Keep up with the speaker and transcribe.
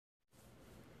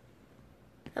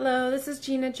Hello, this is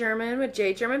Gina German with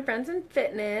J German Friends and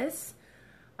Fitness.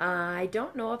 I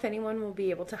don't know if anyone will be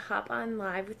able to hop on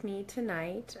live with me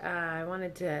tonight. I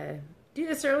wanted to do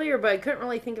this earlier, but I couldn't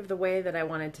really think of the way that I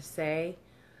wanted to say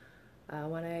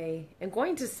what I am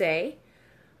going to say.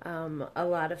 A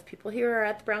lot of people here are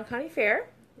at the Brown County Fair,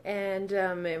 and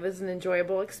it was an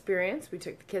enjoyable experience. We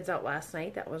took the kids out last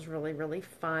night. That was really, really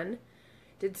fun.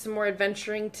 Did some more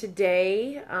adventuring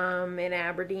today in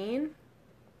Aberdeen.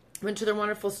 Went to their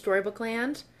wonderful storybook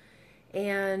land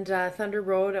and Thunder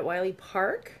Road at Wiley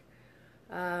Park.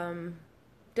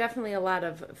 Definitely a lot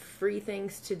of free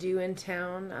things to do in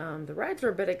town. The rides were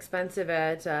a bit expensive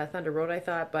at Thunder Road, I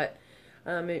thought, but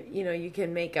you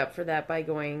can make up for that by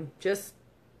going just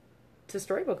to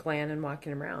storybook land and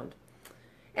walking around.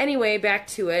 Anyway, back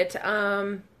to it.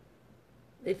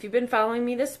 If you've been following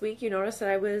me this week, you noticed that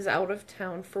I was out of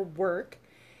town for work,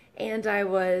 and I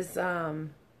was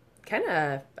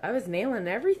I was nailing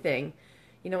everything.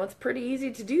 You know, it's pretty easy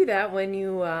to do that when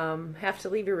you have to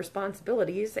leave your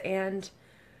responsibilities and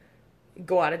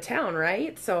go out of town,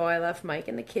 right? So I left Mike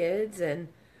and the kids, and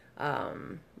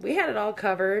we had it all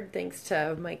covered, thanks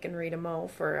to Mike and Rita Moe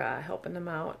for helping them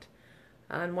out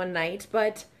on one night.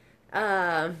 But,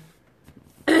 I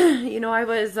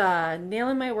was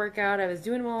nailing my workout. I was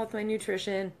doing well with my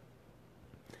nutrition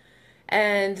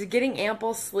and getting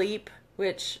ample sleep,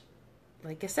 which,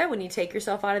 like I said, when you take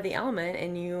yourself out of the element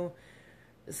and you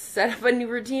set up a new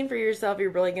routine for yourself,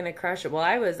 you're really going to crush it. Well,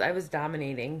 I was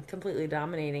completely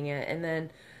dominating it. And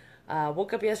then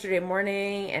woke up yesterday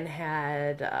morning and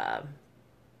had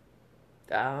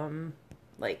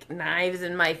like knives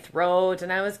in my throat,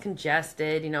 and I was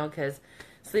congested, because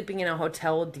sleeping in a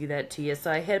hotel will do that to you.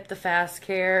 So I hit up the fast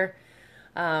care,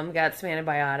 got some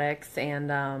antibiotics,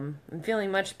 and I'm feeling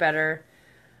much better.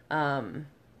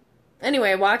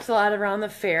 Anyway, I walked a lot around the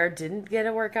fair. Didn't get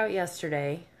a workout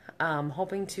yesterday.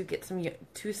 Hoping to get some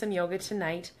yoga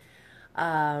tonight.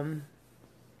 To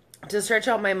stretch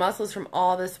out my muscles from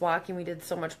all this walking. We did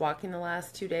so much walking the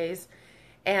last 2 days.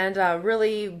 And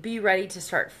really be ready to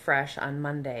start fresh on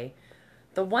Monday.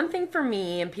 The one thing for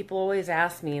me, and people always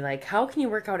ask me, like, how can you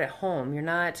work out at home? You're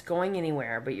not going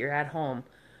anywhere, but you're at home.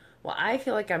 Well, I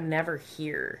feel like I'm never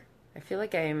here. I feel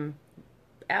like I'm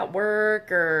at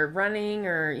work or running,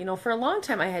 or for a long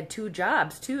time I had 2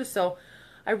 jobs too, so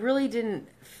I really didn't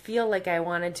feel like I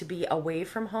wanted to be away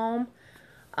from home,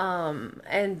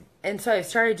 and so I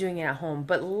started doing it at home.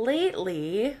 But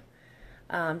lately,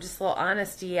 just a little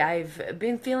honesty, I've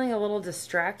been feeling a little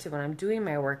distracted when I'm doing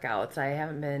my workouts. I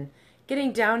haven't been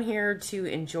getting down here to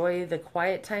enjoy the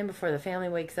quiet time before the family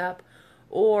wakes up,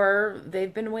 or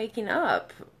they've been waking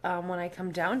up when I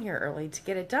come down here early to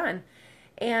get it done.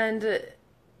 And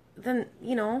then,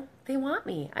 they want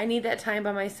me. I need that time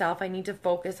by myself. I need to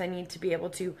focus. I need to be able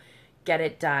to get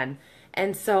it done.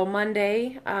 And so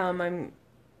Monday, I'm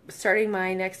starting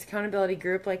my next accountability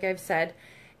group, like I've said.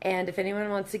 And if anyone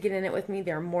wants to get in it with me,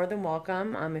 they're more than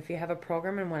welcome. If you have a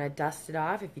program and want to dust it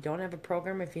off, if you don't have a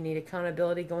program, if you need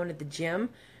accountability going to the gym,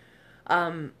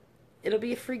 it'll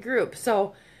be a free group.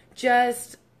 So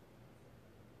just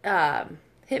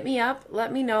hit me up,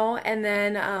 let me know, and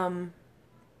then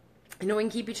we can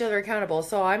keep each other accountable.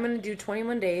 So I'm going to do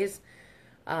 21 days,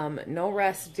 no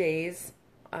rest days,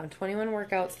 21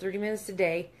 workouts, 30 minutes a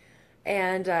day,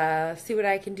 and see what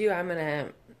I can do. I'm going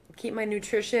to keep my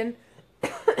nutrition,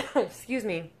 excuse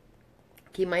me,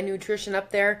 keep my nutrition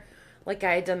up there like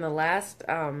I had done the last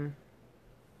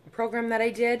program that I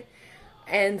did,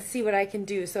 and see what I can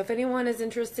do. So if anyone is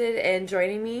interested in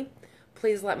joining me,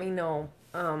 please let me know.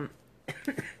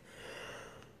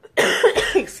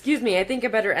 Excuse me, I think I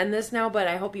better end this now, but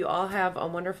I hope you all have a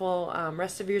wonderful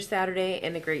rest of your Saturday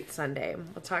and a great Sunday.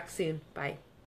 We'll talk soon. Bye.